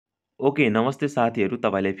Okay, नमस्ते साथीहरू,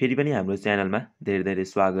 तपाईँलाई फेरि पनि हाम्रो च्यानलमा धेरै धेरै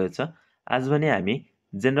स्वागत छ। आज भने हामी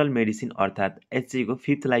जनरल मेडिसिन अर्थात् एचसीको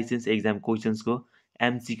 5th लाइसेन्स एक्जाम क्वेसन्सको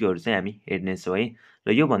एमसीक्यूहरू चाहिँ हामी हेर्नेछौँ है।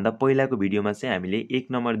 र योभन्दा पहिलाको भिडियोमा चाहिँ हामीले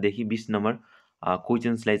 1 नम्बरदेखि 20 नम्बर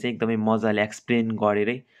क्वेसन्सलाई चाहिँ एकदमै मजाले एक्सप्लेन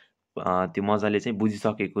गरेरै त्यो मजाले चाहिँ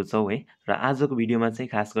बुझिसकेको छौँ है। र आजको भिडियोमा चाहिँ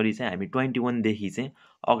खास गरी चाहिँ हामी 21 देखि चाहिँ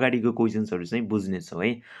अगाडिको क्वेसन्सहरू चाहिँ बुझ्नेछौँ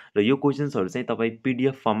है। र यो क्वेसन्सहरू चाहिँ तपाईँ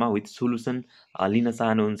पीडीएफ फर्ममा विथ सोलुसन लिन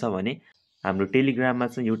चाहनुहुन्छ भने हाम्रो टेलिग्राममा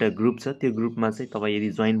चाहिँ एउटा ग्रुप छ। त्यो ग्रुपमा चाहिँ तपाईँ यदि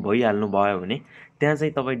जोइन भइहाल्नु भयो भने त्यहाँ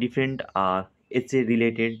चाहिँ तपाईँ डिफ्रेन्ट एचए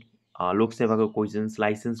रिलेटेड लोकसेवाको क्वेसन्स,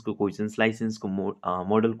 लाइसेन्सको क्वेसन्स, लाइसेन्सको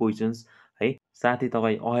मोडल क्वेसन्स है, साथै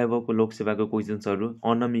तपाईँ अहेबको लोकसेवाको क्वेसन्सहरू,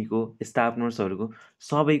 अनमीको, स्टाफ नर्सहरूको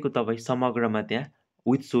सबैको तपाईँ समग्रमा त्यहाँ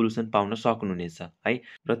विथ सोलुसन पाउन सक्नुहुनेछ है।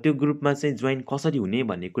 र त्यो ग्रुपमा चाहिँ जोइन कसरी हुने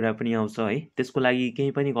भन्ने कुरा पनि आउँछ है। त्यसको लागि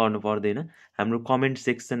केही पनि गर्नु पर्दैन। हाम्रो कमेन्ट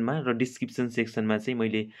सेक्सनमा र डिस्क्रिप्सन सेक्सनमा चाहिँ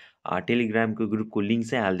मैले टेलिग्रामको ग्रुपको लिङ्क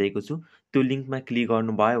चाहिँ हालिदिएको छु। त्यो लिङ्कमा क्लिक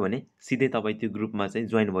गर्नुभयो भने सिधै तपाईँ त्यो ग्रुपमा चाहिँ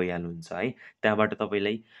जोइन भइहाल्नुहुन्छ है। त्यहाँबाट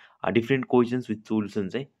तपाईँलाई डिफ्रेन्ट क्वेसन्स विथ सोलुसन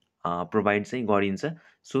चाहिँ प्रोभाइड चाहिँ गरिन्छ।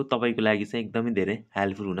 सो तपाईँको लागि चाहिँ एकदमै धेरै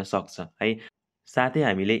हेल्पफुल हुनसक्छ है। साथै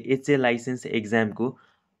हामीले एचए लाइसेन्स एक्जामको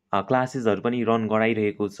क्लासेसहरू पनि रन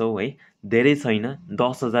गराइरहेको छौँ है। धेरै छैन,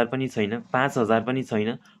 10,000 पनि छैन, 5,000 पनि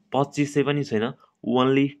छैन, 2500 पनि छैन,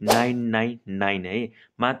 ओन्ली 999 है।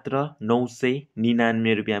 मात्र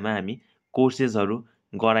 999 रुपियाँमा हामी कोर्सेसहरू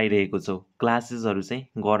गराइरहेको छौँ, क्लासेसहरू चाहिँ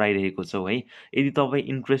गराइरहेको छौँ है। यदि तपाईँ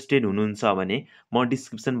इन्ट्रेस्टेड हुनुहुन्छ भने म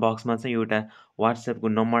डिस्क्रिप्सन बक्समा चाहिँ एउटा वाट्सएपको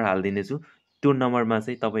नम्बर हालिदिनेछु। त्यो नम्बरमा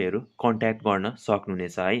चाहिँ तपाईँहरू कन्ट्याक्ट गर्न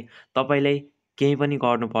सक्नुहुनेछ है। तपाईँलाई केही पनि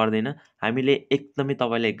गर्नु पर्दैन, हामीले एकदमै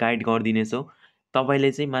तपाईँलाई गाइड गरिदिनेछौँ।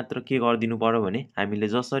 तपाईँले चाहिँ मात्र के गरिदिनु पर्यो भने हामीले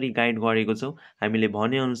जसरी गाइड गरेको छौँ, हामीले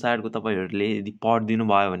भनेअनुसारको तपाईँहरूले यदि पढिदिनु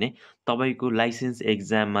भयो भने तपाईँको लाइसेन्स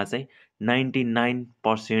एक्जाममा चाहिँ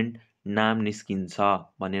 99% नाम निस्किन्छ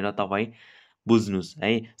भनेर तपाईँ बुझ्नुहोस्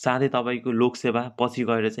है। साथै तपाईँको लोकसेवा पछि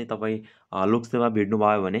गएर चाहिँ तपाईँ लोकसेवा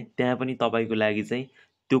भेट्नुभयो भने त्यहाँ पनि तपाईँको लागि चाहिँ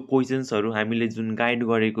त्यो क्वेसन्सहरू हामीले जुन गाइड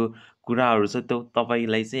गरेको कुराहरू छ त्यो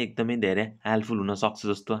तपाईँलाई चाहिँ एकदमै धेरै हेल्पफुल हुनसक्छ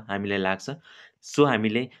जस्तो हामीलाई लाग्छ। सो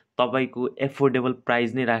हामीले तपाईँको एफोर्डेबल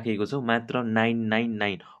प्राइस नै राखेको छौँ, मात्र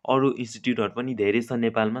 999। अरू इन्स्टिट्युटहरू पनि धेरै छ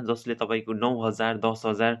नेपालमा जसले तपाईँको 9,000,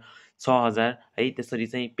 10,000, 6,000 है त्यसरी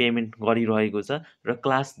चाहिँ पेमेन्ट गरिरहेको छ र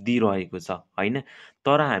क्लास दिइरहेको छ होइन।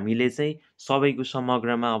 तर हामीले चाहिँ सबैको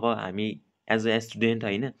समग्रमा अब हामी एज अ स्टुडेन्ट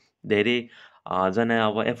होइन, धेरै जना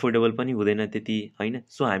अब एफोर्डेबल पनि हुँदैन त्यति होइन।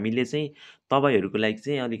 सो हामीले चाहिँ तपाईँहरूको लागि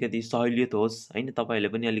चाहिँ अलिकति सहुलियत होस् होइन, तपाईँहरूले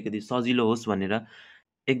पनि अलिकति सजिलो होस् भनेर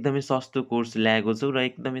एकदमै सस्तो कोर्स ल्याएको छौँ र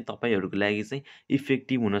एकदमै तपाईँहरूको लागि चाहिँ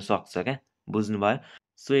इफेक्टिभ हुनसक्छ क्या, बुझ्नुभयो।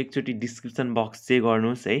 सो एकचोटि डिस्क्रिप्सन बक्स चेक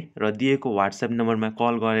गर्नुहोस् है, र दिएको वाट्सएप नम्बरमा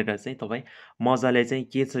कल गरेर चाहिँ तपाईँ मजाले चाहिँ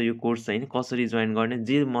के छ यो कोर्स होइन, कसरी जोइन गर्ने,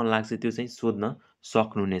 जे मन लाग्छ त्यो चाहिँ सोध्न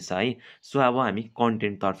सक्नुहुनेछ है। सो अब हामी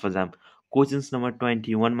कन्टेन्टतर्फ जाऊँ। क्वेसन्स नम्बर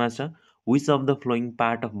 21मा छ, which of the following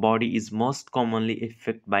part of body is most commonly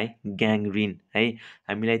effect by ग्याङ्ग्रिन है।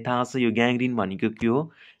 हामीलाई थाहा छ यो ग्याङ्ग्रिन भनेको के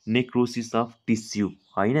हो, नेक्रोसिस अफ टिस्यु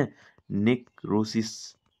होइन। नेक्रोसिस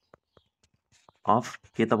अफ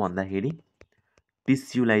के त भन्दाखेरि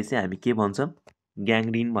टिस्युलाई चाहिँ हामी के भन्छौँ,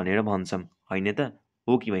 ग्याङ्ग्रिन भनेर भन्छौँ होइन त,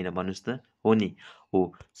 हो कि होइन भन्नुहोस् त, हो नि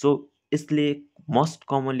हो। सो यसले मोस्ट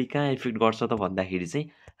कमनली कहाँ इफेक्ट गर्छ त भन्दाखेरि चाहिँ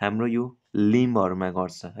हाम्रो यो लिम्बहरूमा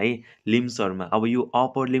गर्छ है, लिम्सहरूमा। अब यो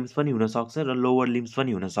अप्पर लिम्स पनि हुनसक्छ र लोवर लिम्स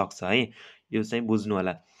पनि हुनसक्छ है, यो चाहिँ बुझ्नु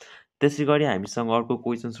होला। त्यसै गरी हामीसँग अर्को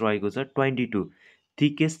क्वेसन्स रहेको छ 22,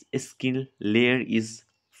 thickest skin layer is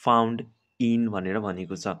found in भनेर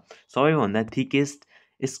भनेको छ। सबैभन्दा थिकेस्ट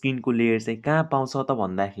स्किनको लेयर चाहिँ कहाँ पाउँछ त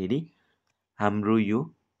भन्दाखेरि हाम्रो यो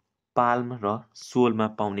पाल्म र सोलमा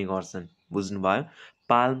पाउने गर्छन्, बुझ्नुभयो।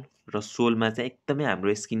 पाल्म र सोलमा चाहिँ एकदमै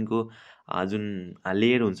हाम्रो स्किनको जुन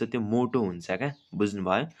लेयर हुन्छ त्यो मोटो हुन्छ क्या,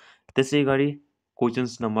 बुझ्नुभयो। त्यसै गरी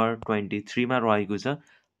क्वेसन्स नम्बर 23मा रहेको छ,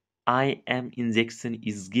 I'm injection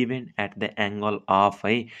is given at the angle of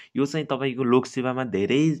है। यो चाहिँ तपाईँको लोकसेवामा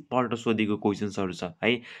धेरैपल्ट सोधेको क्वेसन्सहरू छ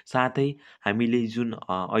है। साथै हामीले जुन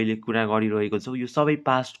अहिले कुरा गरिरहेको छौँ यो सबै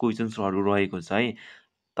पास्ट क्वेसन्सहरू रहेको छ है,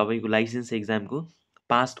 तपाईँको लाइसेन्स एक्जामको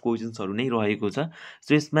पास्ट क्वेसन्सहरू नै रहेको छ।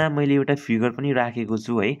 सो यसमा मैले एउटा फिगर पनि राखेको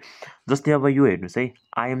छु है। जस्तै अब यो हेर्नुहोस् है,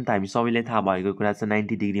 आइएम त हामी सबैलाई थाहा भएको कुरा छ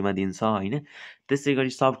 90 डिग्रीमा दिन्छ होइन। त्यसै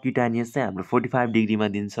गरी सब क्युटानियस चाहिँ हाम्रो 45 डिग्रीमा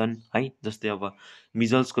दिन्छन् है। जस्तै अब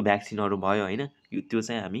मिजल्सको भ्याक्सिनहरू भयो होइन, त्यो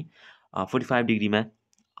चाहिँ हामी 45 डिग्रीमा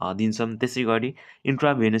दिन्छौँ। त्यसै गरी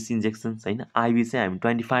इन्ट्राभेनस इन्जेक्सन्स होइन, आइभी चाहिँ हामी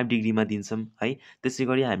 25 डिग्रीमा दिन्छौँ है। त्यसै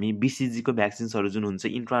गरी हामी बिसिजीको भ्याक्सिन्सहरू जुन हुन्छ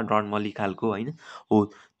इन्ट्राडर्मली खालको होइन, हो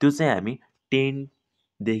त्यो चाहिँ हामी 10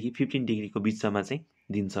 देखि 15 डिग्रीको बिचमा चाहिँ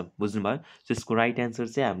दिन्छ। बुझ्नुभयो? सो यसको राइट एन्सर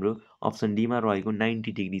चाहिँ हाम्रो अप्सन डीमा रहेको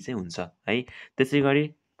 90 डिग्री चाहिँ हुन्छ है। त्यसै गरी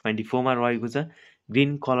 24 मा रहेको छ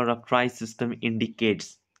green colour of triage system indicates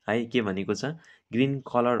है। के भनेको छ? Green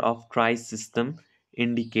colour of triage system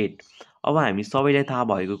indicate. अब हामी सबैलाई थाहा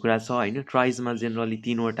भएको कुरा छ होइन, ट्राइजमा जेनरली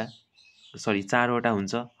 4वटा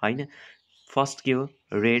हुन्छ होइन। फर्स्ट के हो?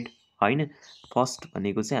 रेड होइन। फर्स्ट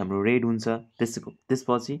भनेको चाहिँ हाम्रो रेड हुन्छ,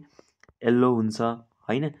 त्यसपछि येल्लो हुन्छ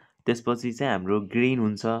होइन, त्यसपछि चाहिँ हाम्रो ग्रिन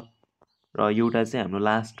हुन्छ र एउटा चाहिँ हाम्रो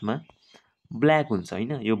लास्टमा ब्ल्याक हुन्छ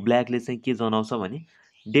होइन। यो ब्ल्याकले चाहिँ के जनाउँछ भने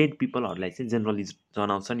डेड पिपलहरूलाई चाहिँ जेनरली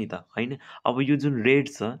जनाउँछ नि त होइन। अब यो जुन रेड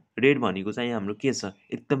छ, रेड भनेको चाहिँ हाम्रो के छ?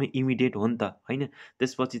 एकदमै इमिडिएट हो नि त होइन।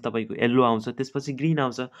 त्यसपछि तपाईँको येल्लो आउँछ, त्यसपछि ग्रिन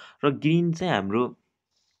आउँछ र ग्रिन चाहिँ हाम्रो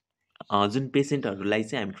जुन पेसेन्टहरूलाई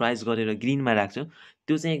चाहिँ हामी ट्राइज गरेर ग्रिनमा राख्छौँ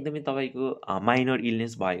त्यो चाहिँ एकदमै तपाईँको माइनर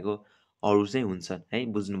इलनेस भएकोहरू चाहिँ हुन्छ है।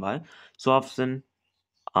 बुझ्नुभयो? सो अप्सन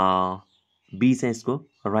बी चाहिँ यसको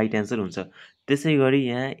राइट एन्सर हुन्छ। त्यसै गरी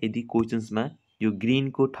यहाँ यदि क्वेसन्समा यो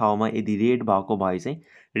ग्रिनको ठाउँमा यदि रेड भएको भए चाहिँ,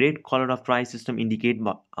 red colour of triage system indicate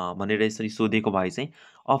भनेर यसरी सोधेको भए चाहिँ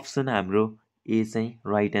अप्सन हाम्रो ए चाहिँ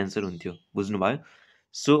राइट एन्सर हुन्थ्यो। बुझ्नुभयो?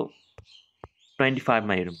 सो 25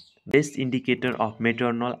 मा हेरौँ, best indicator of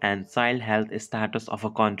maternal and child health status of a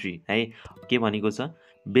country है। के भनेको छ?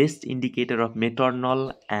 Best indicator of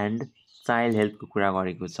maternal and child हेल्थको कुरा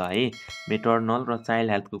गरेको छ है। मेटर्नल र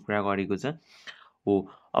चाइल्ड हेल्थको कुरा गरेको छ हो।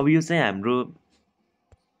 अब यो चाहिँ हाम्रो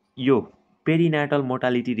यो पेरिनाटल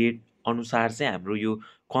मोर्टालिटी रेट अनुसार चाहिँ हाम्रो यो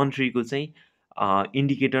कन्ट्रीको चाहिँ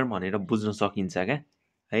इन्डिकेटर भनेर बुझ्न सकिन्छ क्या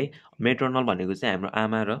है। मेटर्नल भनेको चाहिँ हाम्रो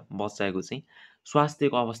आमा र बच्चाको चाहिँ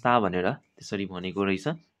स्वास्थ्यको अवस्था भनेर त्यसरी भनेको रहेछ।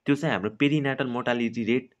 त्यो चाहिँ हाम्रो पेरिनाटल मोर्टालिटी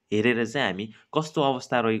रेट हेरेर चाहिँ हामी कस्तो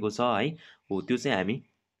अवस्था रहेको छ है हो त्यो चाहिँ हामी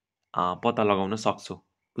पत्ता लगाउन सक्छौँ।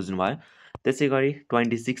 बुझ्नुभयो? त्यसै गरी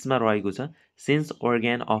 26 मा रहेको छ sense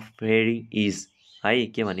organ of hearing is है।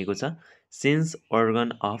 के भनेको छ? Sense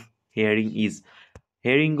organ of hearing is.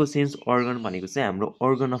 हियरिङको sense organ भनेको चाहिँ हाम्रो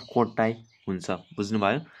अर्गन अफ कोर्टाई हुन्छ।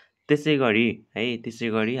 बुझ्नुभयो? त्यसै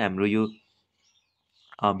गरी हाम्रो यो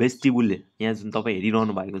भेस्टिबुल, यहाँ जुन तपाईँ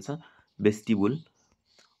हेरिरहनु भएको छ भेस्टिबुल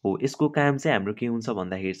हो, यसको काम चाहिँ हाम्रो के हुन्छ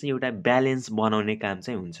भन्दाखेरि चाहिँ एउटा ब्यालेन्स बनाउने काम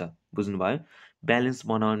चाहिँ हुन्छ। बुझ्नुभयो? ब्यालेन्स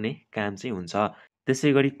बनाउने काम चाहिँ हुन्छ।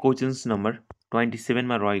 त्यसै गरी क्वेसन्स नम्बर 27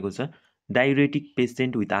 मा रहेको छ diuretic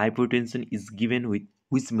patient with hypertension is given with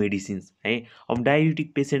which medicines है। अब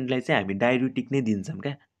डायरेटिक पेसेन्टलाई चाहिँ हामी डायरेटिक नै दिन्छौँ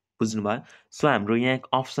क्या। बुझ्नुभयो? सो हाम्रो यहाँ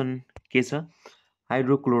अप्सन के छ?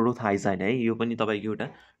 हाइड्रोक्लोरोथाइजाइड है। यो पनि तपाईँको एउटा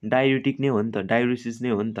डायरेटिक नै हो नि त, डायरेसिस नै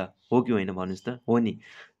हो नि त, हो कि होइन भन्नुहोस् त? हो नि।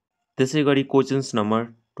 त्यसै गरी क्वेसन्स नम्बर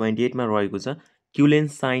 28 मा रहेको छ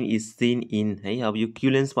क्युलेन्स साइन इज सिन इन है। अब यो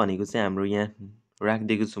क्युलेन्स भनेको चाहिँ हाम्रो यहाँ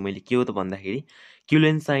राखिदिएको छु मैले, के हो त भन्दाखेरि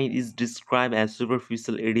क्युलेन्स sign is describe as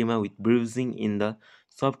superficial oedema with ब्रुजिङ in the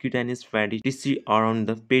सबक्युटानियस fatty tissue around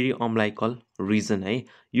the पेरिअम्लाइकल reason है।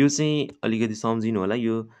 यो चाहिँ अलिकति सम्झिनु होला,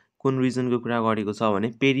 यो कुन रिजनको कुरा गरेको छ भने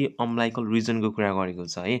पेरिअम्लाइकल रिजनको कुरा गरेको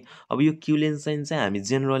छ है। अब यो क्युलेन्स साइन चाहिँ हामी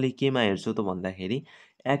जेनरली केमा हेर्छौँ त भन्दाखेरि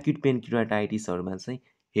एक्युट पेनक्रियाटाइटिसहरूमा चाहिँ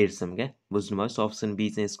हेर्छौँ क्या। बुझ्नुभयो? सो अप्सन बी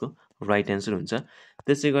चाहिँ यसको राइट एन्सर हुन्छ।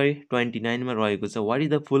 त्यसै गरी 29 मा रहेको छ what is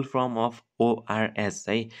the full form of ORS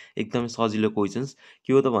है। एकदमै सजिलो क्वेसन्स।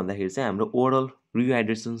 के हो त भन्दाखेरि चाहिँ हाम्रो ओरल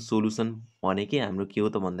रिहाइड्रेसन सोल्युसन भनेकै हाम्रो के हो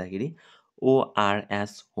त भन्दाखेरि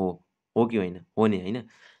ओआरएस हो कि होइन? हो नि होइन।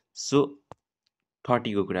 सो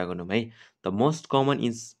 30 को कुरा गरौँ है। The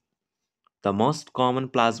most common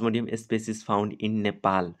Plasmodium spaces found in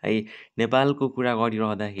Nepal है। नेपालको कुरा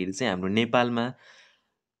गरिरहँदाखेरि चाहिँ हाम्रो नेपालमा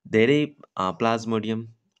धेरै प्लाज्मोडियम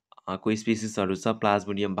को स्पेसिसहरू छ।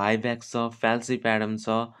 प्लाज्मोडियम भाइभ्याक्स छ, फ्याल्सिप्याडम छ,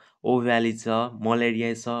 ओभ्याली छ,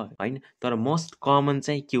 मलेरिया छ होइन। तर मोस्ट कमन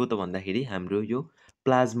चाहिँ के हो त भन्दाखेरि हाम्रो यो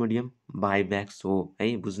प्लाज्मोडियम भाइभ्याक्स हो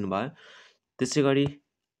है। बुझ्नुभयो? त्यसै गरी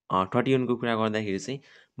 31 को कुरा गर्दाखेरि चाहिँ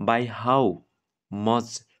by how much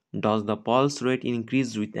does the pulse rate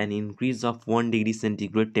increase with an increase of 1 degree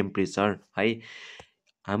centigrade temperature है।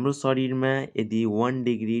 हाम्रो शरीरमा यदि 1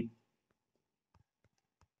 डिग्री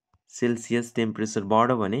सेल्सियस टेम्परेचर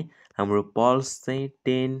बढ्यो भने हाम्रो पल्स चाहिँ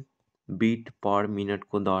 10 बिट पर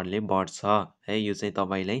मिनटको दरले बढ्छ है। यो चाहिँ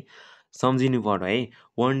तपाईँलाई सम्झिनु पर्यो है।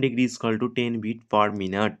 1 degree equal to 10 beet per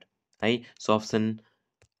minute है। सो अप्सन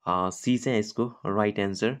सी चाहिँ यसको राइट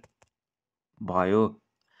एन्सर भयो।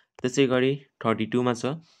 त्यसै गरी 32 मा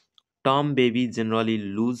छ term baby generally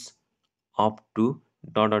loose up to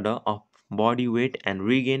of body weight and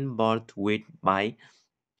regain birth weight by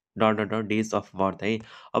days of birth है।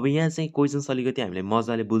 अब यहाँ चाहिँ क्वेसन्स अलिकति हामीले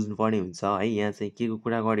मजाले बुझ्नुपर्ने हुन्छ है। यहाँ चाहिँ के को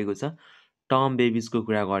कुरा गरेको छ? टर्म बेबिजको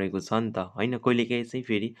कुरा गरेको छ नि त होइन। कहिलेकाहीँ चाहिँ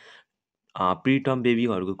फेरि प्रि टर्म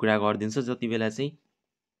बेबीहरूको कुरा गरिदिन्छ, जति बेला चाहिँ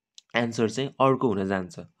एन्सर चाहिँ अर्को हुन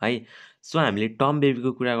जान्छ है। सो हामीले टर्म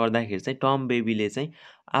बेबीको कुरा गर्दाखेरि चाहिँ टर्म बेबीले चाहिँ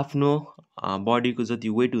आफ्नो बडीको जति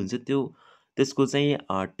वेट हुन्छ त्यसको चाहिँ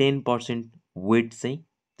 10% वेट चाहिँ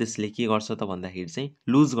त्यसले के गर्छ त भन्दाखेरि चाहिँ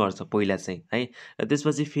लुज गर्छ पहिला चाहिँ है, र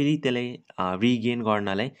त्यसपछि फेरि त्यसलाई रिगेन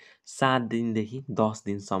गर्नलाई 7 दिनदेखि 10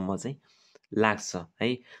 दिनसम्म चाहिँ लाग्छ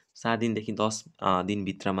है। 7 दिनदेखि 10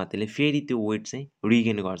 दिनभित्रमा त्यसले फेरि त्यो वेट चाहिँ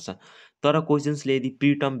रिगेन गर्छ। तर क्वेसन्सले यदि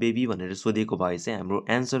प्रिटर्म बेबी भनेर सोधेको भए चाहिँ हाम्रो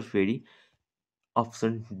एन्सर फेरि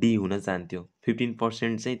अप्सन डी हुन जान्थ्यो।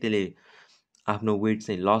 15% चाहिँ त्यसले आफ्नो वेट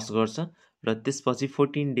चाहिँ लस गर्छ र त्यसपछि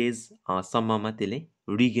 14 डेज सम्ममा त्यसले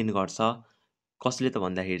रिगेन गर्छ। कसले त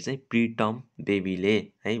भन्दाखेरि चाहिँ प्रिटर्म बेबीले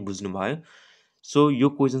है, बुझ्नुभयो। सो यो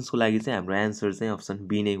क्वेसन्सको लागि चाहिँ हाम्रो एन्सर चाहिँ अप्सन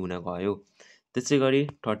बी नै हुन गयो। त्यसै गरी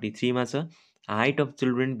 33मा छ height of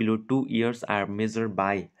children below 2 years are major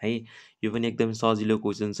by है। यो पनि एकदम सजिलो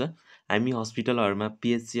क्वेसन छ। हामी हस्पिटलहरूमा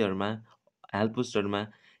पिएचसीहरूमा हेल्थ पोस्टहरूमा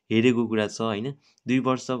हेरेको कुरा छ होइन। 2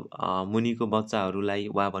 वर्ष मुनिको बच्चाहरूलाई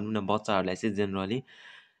वा भनौँ न बच्चाहरूलाई चाहिँ जेनरली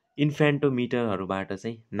इन्फेन्टोमिटरहरूबाट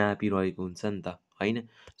चाहिँ नापिरहेको हुन्छ नि त होइन।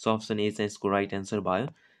 सो अप्सन ए चाहिँ यसको राइट एन्सर भयो।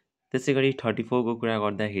 त्यसै गरी 34को कुरा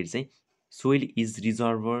गर्दाखेरि चाहिँ soil is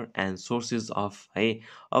reservoir and sources of है।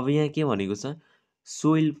 अब यहाँ के भनेको छ,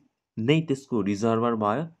 सोइल नै त्यसको रिजर्भर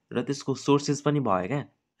भयो र त्यसको सोर्सेस पनि भयो क्या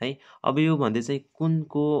है। अब यो भन्दै चाहिँ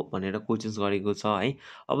कुनको भनेर क्वेसन्स गरेको छ है।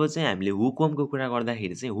 अब चाहिँ हामीले हुकवमको कुरा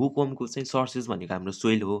गर्दाखेरि चाहिँ हुकवमको चाहिँ सोर्सेस भनेको हाम्रो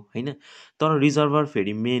सोइल हो होइन, तर रिजर्भर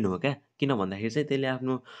फेरि मेन हो क्या। किन भन्दाखेरि चाहिँ त्यसले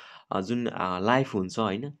आफ्नो जुन लाइफ हुन्छ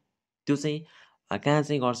होइन त्यो चाहिँ कहाँ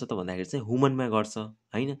चाहिँ गर्छ त भन्दाखेरि चाहिँ ह्युमनमा गर्छ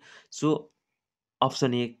होइन। सो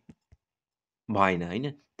अप्सन ए भएन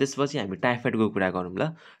होइन। त्यसपछि हामी टाइफाइडको कुरा गरौँ ल।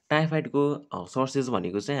 टाइफाइडको सोर्सेस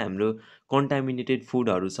भनेको चाहिँ हाम्रो कन्टामिनेटेड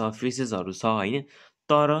फुडहरू छ, फिसेसहरू छ होइन।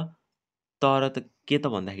 तर त के त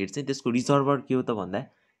भन्दाखेरि चाहिँ त्यसको रिजर्भर के हो त भन्दा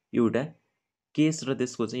एउटा केस र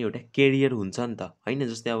त्यसको चाहिँ एउटा केरियर हुन्छ नि त होइन।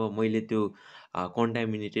 जस्तै अब मैले त्यो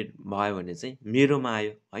कन्टामिनेटेड भयो भने चाहिँ मेरोमा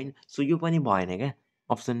आयो होइन। सो यो पनि भएन क्या,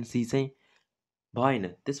 अप्सन सी चाहिँ भएन।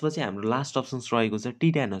 त्यसपछि हाम्रो लास्ट अप्सन्स रहेको छ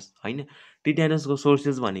टिट्यानस होइन। टिट्यानसको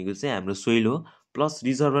सोर्सेस भनेको चाहिँ हाम्रो सोइल हो, प्लस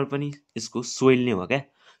रिजर्भर पनि यसको सोइल नै हो क्या।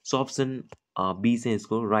 सो अप्सन बी चाहिँ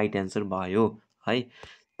यसको राइट एन्सर भयो है।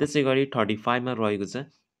 त्यसै गरी 35मा रहेको छ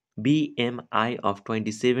BMI of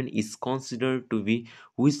 27 is consider to be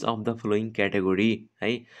which of the following category है।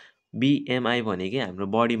 BMI भनेकै हाम्रो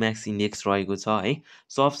बडी म्यास इन्डेक्स रहेको छ है।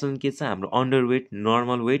 सो अप्सन के छ हाम्रो under weight,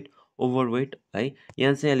 normal weight, overweight है।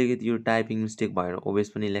 यहाँ चाहिँ अलिकति यो टाइपिङ मिस्टेक भएर ओबेस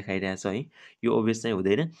पनि लेखाइरहेछ है। यो ओबेस चाहिँ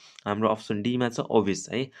हुँदैन, हाम्रो अप्सन डीमा छ ओबेस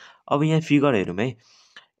है। अब यहाँ फिगर हेरौँ है।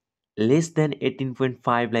 लेस देन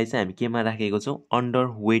 18.5लाई चाहिँ हामी केमा राखेको छौँ, अन्डर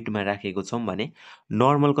वेटमा राखेको छौँ भने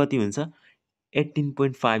नर्मल कति हुन्छ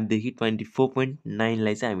 18.5देखि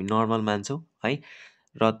 24.9लाई चाहिँ हामी नर्मल मान्छौँ है।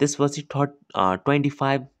 र त्यसपछि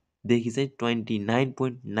 25देखि चाहिँ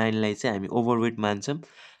 29.9लाई चाहिँ हामी ओभरवेट मान्छौँ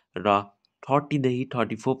र 30देखि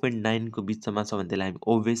 34.9को बिचमा छ भने त्यसलाई हामी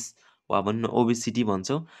ओबेस वा भनौँ न ओबेसिटी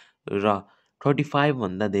भन्छौँ र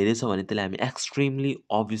 35भन्दा धेरै छ भने त्यसलाई हामी एक्सट्रिमली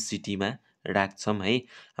ओबेसिटीमा राख्छौँ है।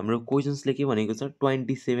 हाम्रो क्वेसन्सले के भनेको छ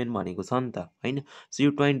 27 भनेको छ नि त होइन। सो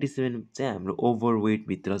यो 27 चाहिँ हाम्रो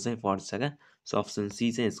ओभरवेटभित्र चाहिँ पर्छ क्या। सो अप्सन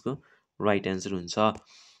सी चाहिँ यसको राइट एन्सर हुन्छ।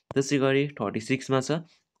 त्यसै गरी 36मा छ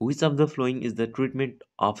which of the following is the treatment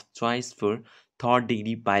of choice for 3rd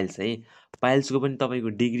degree piles है। पाइल्सको पनि तपाईँको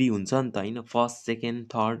डिग्री हुन्छ नि त होइन, 1st, 2nd,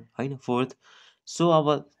 3rd होइन 4th। सो अब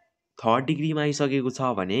 3rd डिग्रीमा आइसकेको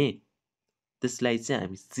छ भने त्यसलाई चाहिँ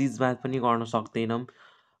हामी सिजबाथ पनि गर्न सक्दैनौँ,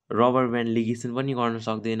 रबर ब्यान्ड लिगेसन पनि गर्न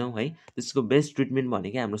सक्दैनौँ है। त्यसको बेस्ट ट्रिटमेन्ट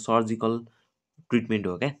भनेकै हाम्रो सर्जिकल ट्रिटमेन्ट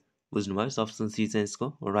हो क्या, बुझ्नुभयो। अप्सन सी चाहिँ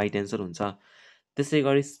यसको राइट एन्सर हुन्छ। त्यसै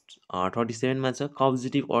गरी 37मा छ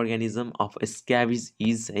कब्जेटिभ अर्गानिजम अफ स्क्याबिज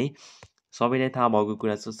इज है। सबैलाई थाहा भएको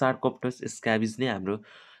कुरा छ सार्कोप्टस स्क्याबिज नै हाम्रो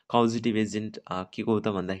कब्जेटिभ एजेन्ट के को त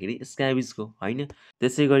भन्दाखेरि स्क्याबिजको होइन।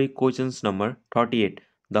 त्यसै गरी questions number 38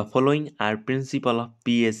 the following are principal of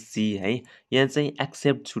PHC है। यहाँ चाहिँ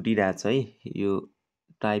एक्सेप्ट छुटिरहेछ है, यो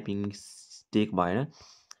टाइपिङ मिस्टेक भएर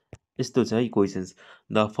यस्तो छ है questions.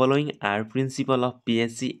 The following are principal of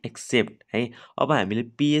PHC accept है। अब हामीले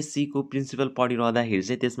पिएचसीको प्रिन्सिपल पढिरहँदाखेरि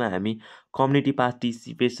चाहिँ त्यसमा हामी कम्युनिटी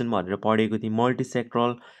पार्टिसिपेसन भनेर पढेको थियौँ,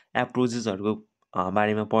 मल्टिसेक्टरल एप्रोचेसहरूको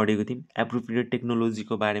बारेमा पढेको थियौँ, एप्रोप्रिएट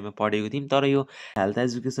टेक्नोलोजीको बारेमा पढेको थियौँ। तर यो हेल्थ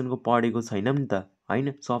एजुकेसनको पढेको छैनौँ नि त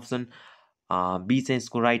होइन। सो अप्सन बी चाहिँ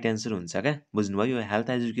यसको राइट एन्सर हुन्छ क्या, बुझ्नुभयो। यो हेल्थ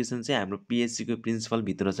एजुकेसन चाहिँ हाम्रो पिएचसीको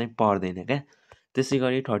प्रिन्सिपलभित्र चाहिँ पर्दैन क्या। त्यसै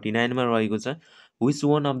गरी 39मा रहेको छ which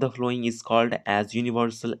one of the following is called as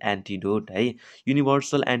universal एन्टिडोट है।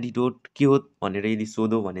 युनिभर्सल एन्टिडोट के हो भनेर यदि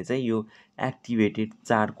सोधौँ भने चाहिँ यो एक्टिभेटेड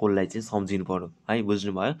चारकोललाई चाहिँ सम्झिनु पऱ्यो है,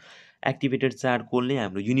 बुझ्नुभयो। एक्टिभेटेड चारकोल नै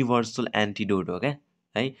हाम्रो युनिभर्सल एन्टिडोट हो क्या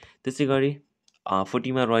है। त्यसै गरी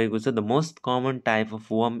 40मा रहेको छ the most common type of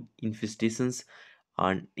warm इन्फेस्टेसन्स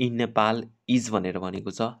in Nepal is भनेर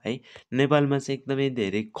भनेको छ है। नेपालमा चाहिँ एकदमै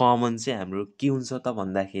धेरै कमन चाहिँ हाम्रो के हुन्छ त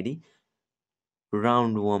भन्दाखेरि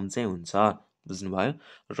राउन्ड वर्म चाहिँ हुन्छ। बुझ्नुभयो?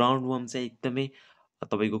 राउन्ड वर्म चाहिँ एकदमै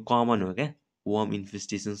तपाईँको कमन हो क्या वर्म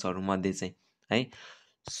इन्फेस्टेसन्सहरूमध्ये चाहिँ है।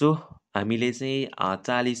 सो हामीले चाहिँ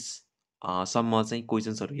 40 सम्म चाहिँ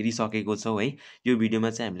क्वेसन्सहरू हेरिसकेको छौँ है। यो भिडियोमा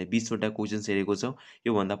चाहिँ हामीले 20वटा क्वेसन्स हेरेको छौँ।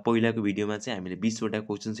 योभन्दा पहिलाको भिडियोमा चाहिँ हामीले 20वटा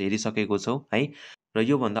क्वेसन्स हेरिसकेको छौँ है। र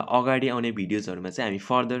योभन्दा अगाडि आउने भिडियोजहरूमा चाहिँ हामी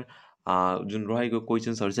फर्दर जुन रहेको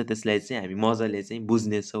क्वेसन्सहरू छ त्यसलाई चाहिँ हामी मजाले चाहिँ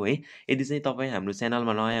बुझ्नेछौँ है। यदि चाहिँ तपाईँ हाम्रो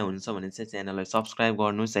च्यानलमा नयाँ हुनुहुन्छ भने चाहिँ च्यानललाई सब्सक्राइब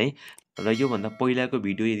गर्नुहोस् है। र योभन्दा पहिलाको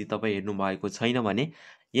भिडियो यदि तपाईँ हेर्नुभएको छैन भने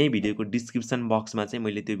यही भिडियोको डिस्क्रिप्सन बक्समा चाहिँ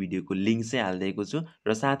मैले त्यो भिडियोको लिङ्क चाहिँ हालिदिएको छु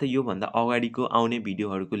र साथै योभन्दा अगाडिको आउने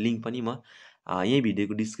भिडियोहरूको लिङ्क पनि म यही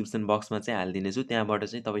भिडियोको डिस्क्रिप्सन बक्समा चाहिँ हालिदिनेछु। त्यहाँबाट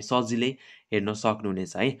चाहिँ तपाईँ सजिलै हेर्न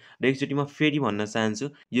सक्नुहुनेछ है। र एकचोटि म फेरि भन्न चाहन्छु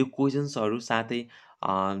यो क्वेसन्सहरू साथै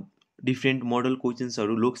डिफ्रेन्ट मोडल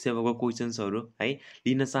क्वेसन्सहरू लोकसेवाको क्वेसन्सहरू है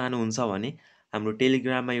लिन चाहनुहुन्छ भने हाम्रो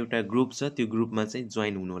टेलिग्राममा एउटा ग्रुप छ, त्यो ग्रुपमा चाहिँ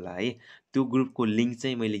जोइन हुनुहोला है। त्यो ग्रुपको लिङ्क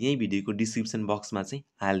चाहिँ मैले यही भिडियोको डिस्क्रिप्सन बक्समा चाहिँ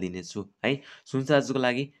हालिदिनेछु है। हुन्छ आजको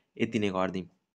लागि यति नै गरिदिउँ।